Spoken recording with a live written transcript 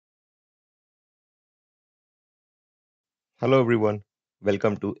Hello everyone,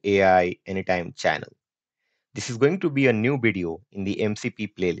 welcome to AI Anytime channel. This is going to be a new video in the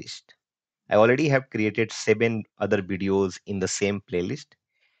MCP playlist. I already have created 7 other videos in the same playlist,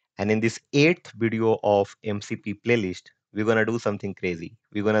 and in this 8th video of MCP playlist, we're gonna do something crazy.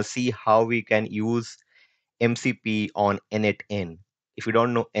 We're gonna see how we can use MCP on n8n. If you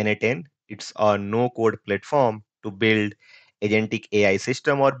don't know n8n, it's a no-code platform to build agentic AI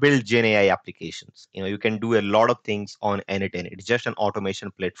system or build Gen AI applications. You can do a lot of things on n8n. It's just an automation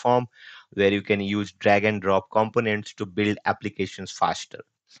platform where you can use drag and drop components to build applications faster.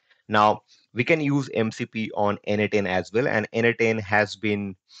 Now, we can use MCP on n8n as well, and n8n has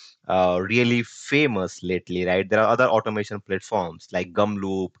been really famous lately, right? There are other automation platforms like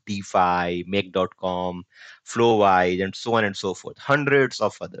Gumloop, DeFi, Make.com, Flowwise, and so on and so forth. Hundreds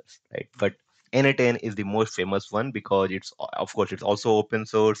of others, right? But n8n is the most famous one because of course, it's also open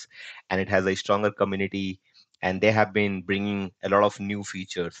source and it has a stronger community. And they have been bringing a lot of new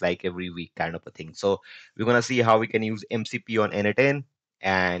features like every week, kind of a thing. So we're gonna see how we can use MCP on n8n,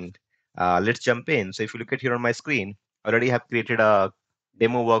 and let's jump in. So if you look at here on my screen, I already have created a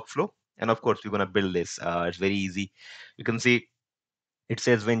demo workflow. And of course, we're going to build this. It's very easy. You can see it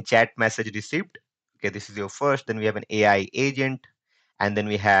says when chat message received. Okay, this is your first. Then we have an AI agent. And then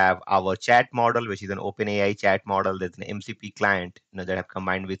we have our chat model, which is an open AI chat model. There's an MCP client, that have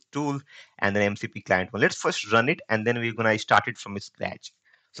combined with tool and then MCP client one. Let's first run it, and then we're going to start it from scratch.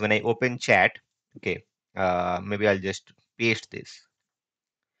 So when I open chat, okay, maybe I'll just paste this.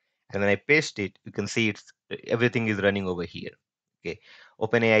 And when I paste it, you can see it's everything is running over here. Okay,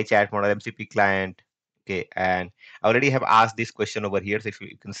 OpenAI chat model, MCP client. Okay, and I already have asked this question over here. So if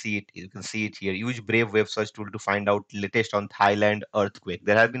you can see it, you can see it here. Use Brave Web Search tool to find out latest on Thailand earthquake.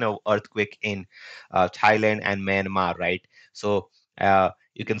 There has been an earthquake in Thailand and Myanmar, right? So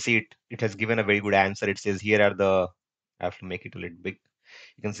you can see it. It has given a very good answer. It says here are the. I have to make it a little big.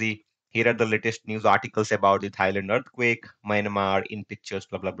 You can see here are the latest news articles about the Thailand earthquake, Myanmar in pictures,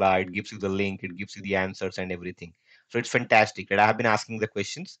 blah, blah, blah. It gives you the link, it gives you the answers and everything. So it's fantastic, right? I have been asking the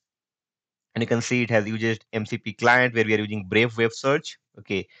questions, and you can see it has used MCP client where we are using Brave Web Search.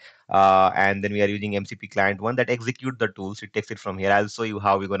 Okay. And then we are using MCP client one that execute the tools. It takes it from here. I'll show you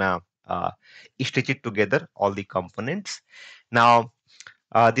how we're gonna stitch it together, all the components. Now,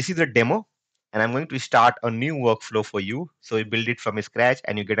 this is a demo, and I'm going to start a new workflow for you. So we build it from scratch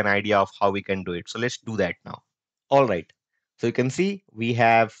and you get an idea of how we can do it. So let's do that now. All right. So you can see we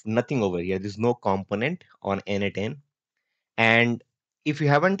have nothing over here. There's no component on n8n. And if you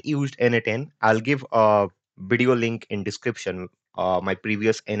haven't used n8n, I'll give a video link in description, my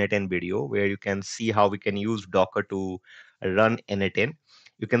previous n8n video, where you can see how we can use Docker to run n8n.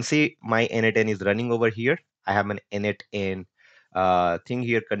 You can see my n8n is running over here. I have an n8n thing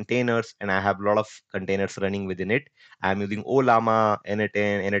here, containers, and I have a lot of containers running within it. I'm using Olama,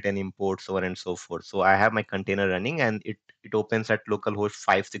 n8n, n8n import, so on and so forth. So I have my container running, and it opens at localhost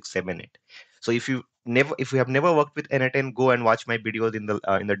 5678. So if you have never worked with n8n, go and watch my videos in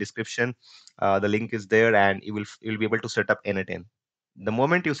the description. The link is there, and you'll be able to set up n8n. The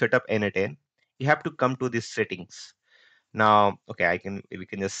moment you set up n8n, you have to come to these settings. Now, okay, we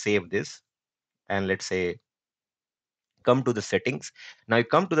can just save this, and let's say come to the settings. Now you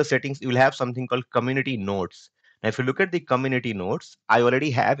come to the settings, you will have something called community nodes. Now, if you look at the community nodes, I already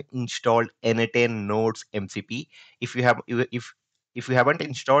have installed n8n nodes MCP. If you haven't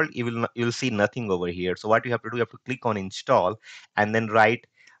installed, you will see nothing over here. So what you have to do, you have to click on install and then write.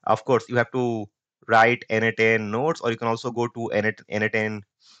 Of course, you have to write n8n nodes, or you can also go to n8n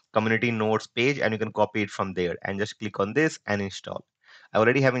community nodes page and you can copy it from there and just click on this and install. I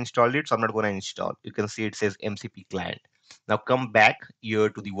already have installed it, so I'm not going to install. You can see it says MCP client. Now come back here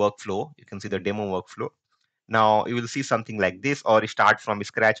to the workflow. You can see the demo workflow. Now you will see something like this, or start from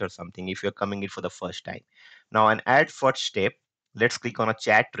scratch or something if you're coming in for the first time. Now, an add first step, let's click on a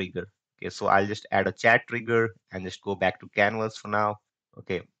chat trigger. Okay, so I'll just add a chat trigger and just go back to canvas for now.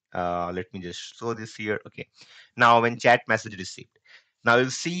 Okay, let me just show this here. Okay, now when chat message received, now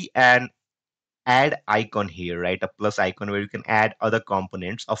you'll see an add icon here, right? A plus icon where you can add other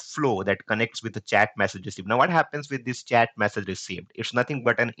components of flow that connects with the chat message received. Now, what happens with this chat message received? It's nothing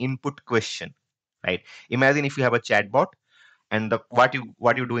but an input question, right? Imagine if you have a chatbot, and what you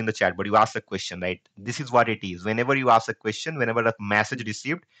do in the chatbot, you ask a question, right? This is what it is. Whenever you ask a question, whenever a message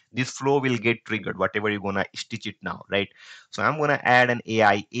received, this flow will get triggered, whatever you're gonna stitch it now, right? So I'm gonna add an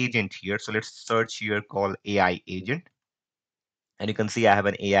AI agent here. So let's search here, call AI agent, and you can see I have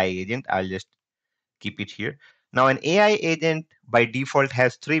an AI agent. I'll just keep it here. Now, an AI agent by default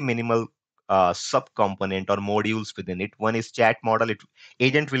has three minimal sub-component or modules within it. One is chat model.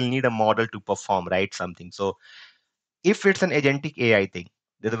 Agent will need a model to perform, right? Something. So If it's an agentic AI thing,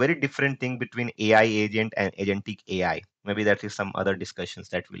 there's a very different thing between AI agent and agentic AI. Maybe that is some other discussions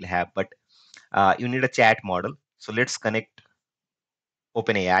that we'll have, but you need a chat model. So let's connect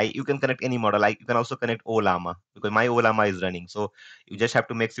OpenAI. You can connect any model. Like you can also connect Olama because my Olama is running. So you just have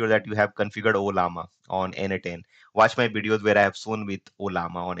to make sure that you have configured Olama on n8n. Watch my videos where I have shown with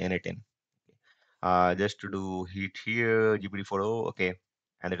Olama on n8n. Just to do hit here, GPT-4o, okay,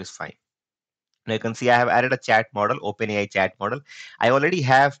 and it is fine. Now you can see I have added a chat model, OpenAI chat model. I already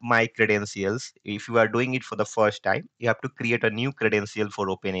have my credentials. If you are doing it for the first time, you have to create a new credential for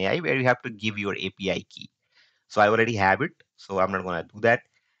OpenAI where you have to give your API key. So I already have it, so I'm not going to do that.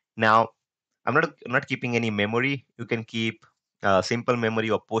 Now I'm not keeping any memory. You can keep simple memory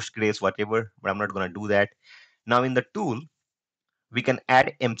or Postgres, whatever, but I'm not going to do that. Now in the tool, we can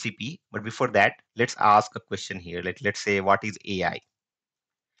add MCP, but before that, let's ask a question here. Let's say what is AI,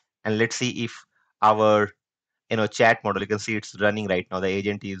 and let's see if our chat model. You can see it's running right now. The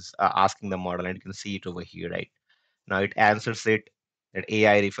agent is asking the model, and you can see it over here, right? Now it answers it that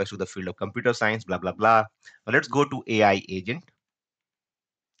AI refers to the field of computer science, blah blah blah. Now let's go to AI agent,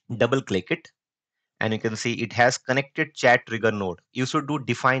 double click it, and you can see it has connected chat trigger node. You should do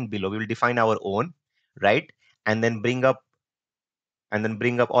define below. We will define our own, right? And then bring up,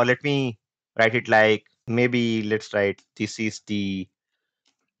 or let me write it like, maybe let's write this is the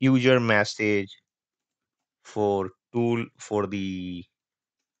user message for tool for the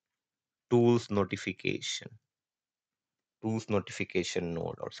tools notification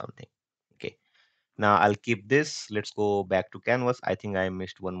node or something. Okay, now I'll keep this. Let's go back to canvas. I think I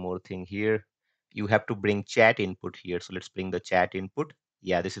missed one more thing here. You have to bring chat input here, so let's bring the chat input.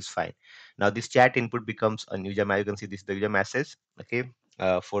 Yeah, this is fine. Now this chat input becomes a user message. You can see this is the user message. Okay,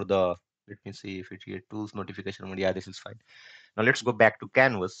 for the, let me see if it here tools notification mode. Yeah, this is fine. Now let's go back to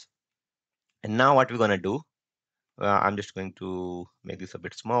canvas, and now what we're gonna do, I'm just going to make this a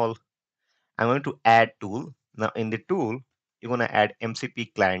bit small. I'm going to add tool. Now in the tool, you're going to add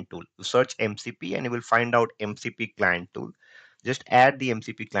MCP client tool. You search MCP and you will find out MCP client tool. Just add the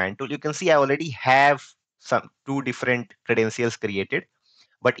MCP client tool. You can see I already have some two different credentials created.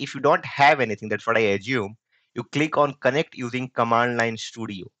 But if you don't have anything, that's what I assume, you click on connect using command line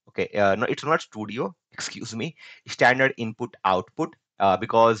studio. Okay, no, it's not studio, excuse me, standard input output.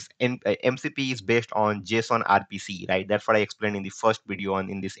 Because MCP is based on JSON RPC, right? That's what I explained in the first video on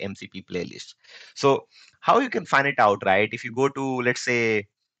in this MCP playlist. So how you can find it out, right? If you go to, let's say,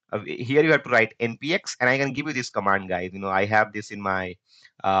 here you have to write npx, and I can give you this command, guys. I have this in my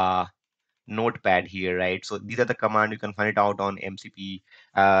uh, notepad here, right? So these are the command. You can find it out on MCP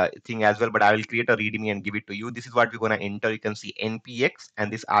thing as well, but I will create a readme and give it to you. This is what we're going to enter. You can see npx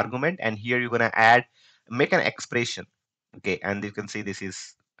and this argument, and here you're going to make an expression. Okay, and you can see this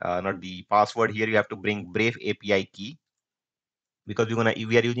is not the password. Here you have to bring Brave API key, because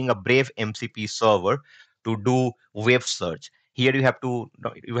we are using a Brave MCP server to do web search. Here you have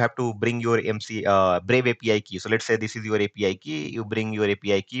to bring your Brave API key. So let's say this is your API key. You bring your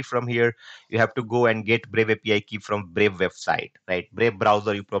API key from here. You have to go and get Brave API key from Brave website, right? Brave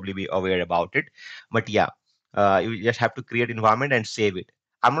browser, you probably be aware about it. But yeah, you just have to create environment and save it.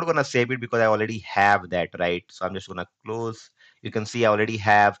 I'm not gonna save it because I already have that, right? So I'm just gonna close. You can see I already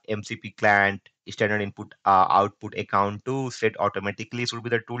have MCP client standard input output account to set automatically should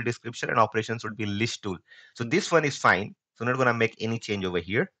be the tool description, and operations should be list tool. So this one is fine. So I'm not gonna make any change over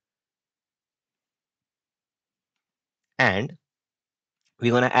here. And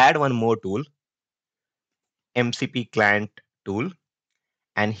we're gonna add one more tool, MCP client tool.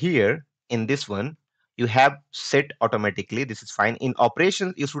 And here in this one, you have set automatically. This is fine. In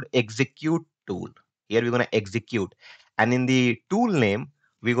operations, you should execute tool. Here we're going to execute. And in the tool name,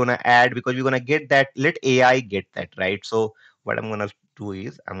 we're going to add, because we're going to get that, let AI get that, right? So what I'm going to do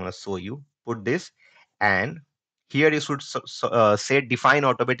is I'm going to show you, put this, and here you should say define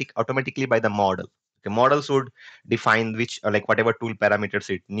automatically by the model. The model should define which, like whatever tool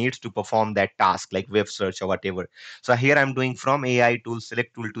parameters it needs to perform that task, like web search or whatever. So here I'm doing from AI tool,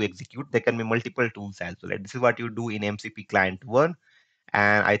 select tool to execute. There can be multiple tools as well. This is what you do in MCP client 1.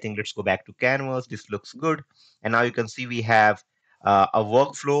 And I think let's go back to canvas. This looks good. And now you can see we have a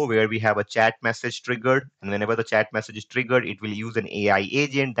workflow where we have a chat message triggered. And whenever the chat message is triggered, it will use an AI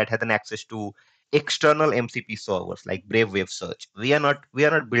agent that has an access to external MCP servers like Brave Web Search. We are not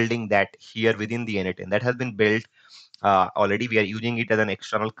building that here within the n8n. That has been built already. We are using it as an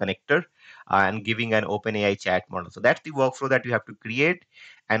external connector and giving an OpenAI chat model. So that's the workflow that you have to create.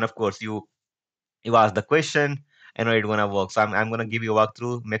 And of course, you ask the question, and it's gonna work. So I'm gonna give you a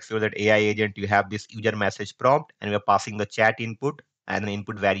walkthrough. Make sure that AI agent, you have this user message prompt, and we're passing the chat input and an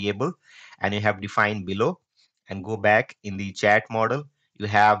input variable, and you have defined below. and go back in the chat model. You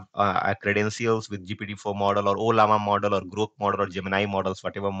have credentials with GPT-4 model or Olama model or Grok model or Gemini models,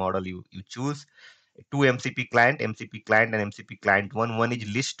 whatever model you choose. Two MCP client and MCP client one. One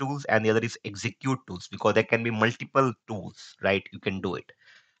is list tools and the other is execute tools, because there can be multiple tools, right? You can do it.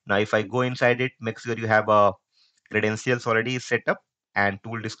 Now, if I go inside it, make sure you have a credentials already set up, and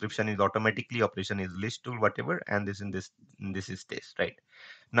tool description is automatically, operation is list tool, whatever, and this is this, right?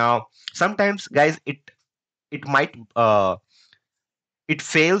 Now, sometimes guys, it might it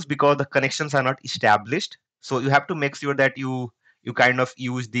fails because the connections are not established. So you have to make sure that you kind of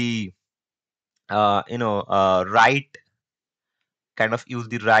use the right kind of use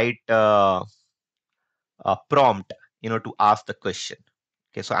the right prompt, to ask the question.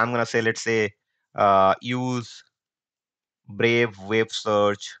 Okay, so I'm gonna say, let's say, use Brave web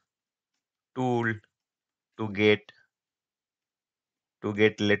search tool to get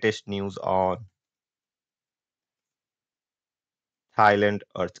latest news on Thailand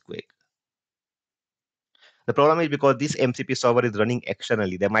earthquake. The problem is because this MCP server is running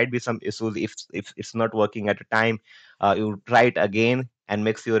externally. There might be some issues if it's not working at a time. You try it again and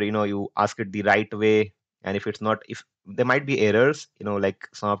make sure you ask it the right way. And if it's not, if there might be errors, like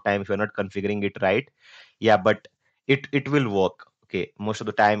some of time if you're not configuring it right, yeah, but it will work. Okay, most of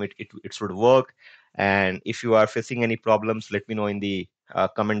the time it should work. And if you are facing any problems, let me know in the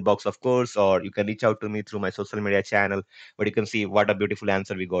comment box, of course, or you can reach out to me through my social media channel. But you can see what a beautiful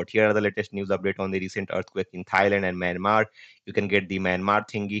answer we got. Here are the latest news update on the recent earthquake in Thailand and Myanmar. You can get the Myanmar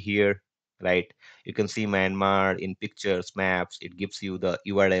thingy here, right? You can see Myanmar in pictures, maps. It gives you the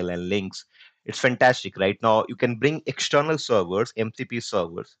URL and links. It's fantastic. Right now, you can bring external servers, MCP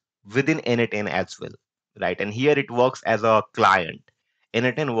servers, within n8n as well, right? And here it works as a client.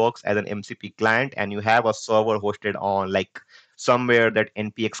 n8n works as an MCP client, and you have a server hosted on like somewhere that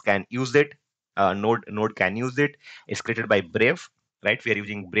NPX can use it, node can use it. It's created by Brave, right? We are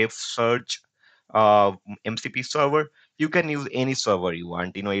using Brave Search MCP server. You can use any server you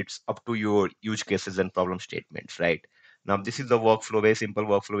want. It's up to your use cases and problem statements, right? Now, this is the workflow, very simple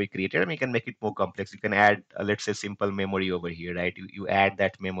workflow we created, and we can make it more complex. You can add, let's say, simple memory over here, right? You add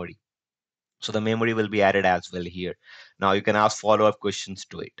that memory. So the memory will be added as well here. Now you can ask follow-up questions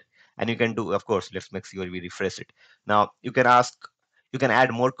to it. And you can do, of course, let's make sure we refresh it. Now you can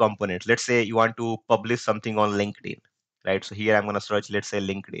add more components. Let's say you want to publish something on LinkedIn, right? So here I'm going to search, let's say,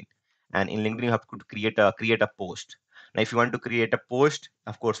 LinkedIn. And in LinkedIn, you have to create a post. Now, if you want to create a post,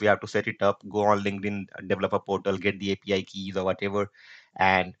 of course, we have to set it up, go on LinkedIn developer portal, get the API keys or whatever.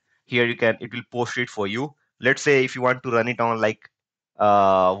 And here it will post it for you. Let's say if you want to run it on like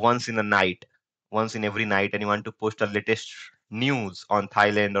once in a night, once in every night, and you want to post the latest news on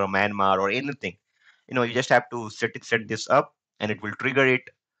Thailand or Myanmar or anything, you just have to set this up, and it will trigger it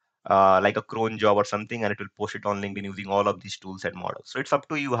like a cron job or something, and it will post it on LinkedIn using all of these tools and models. So it's up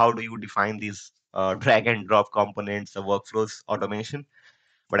to you, how do you define these drag and drop components, the workflows, automation.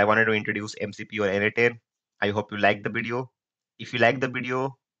 But I wanted to introduce MCP or n8n. I hope you like the video. If you like the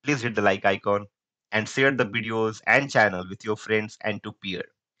video, please hit the like icon and share the videos and channel with your friends and to peer.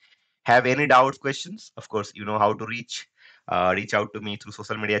 Have any doubts, questions? Of course, you know how to reach out to me through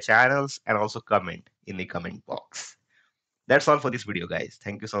social media channels, and also comment in the comment box. That's all for this video, guys.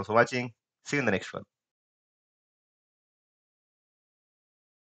 Thank you so much for watching. See you in the next one.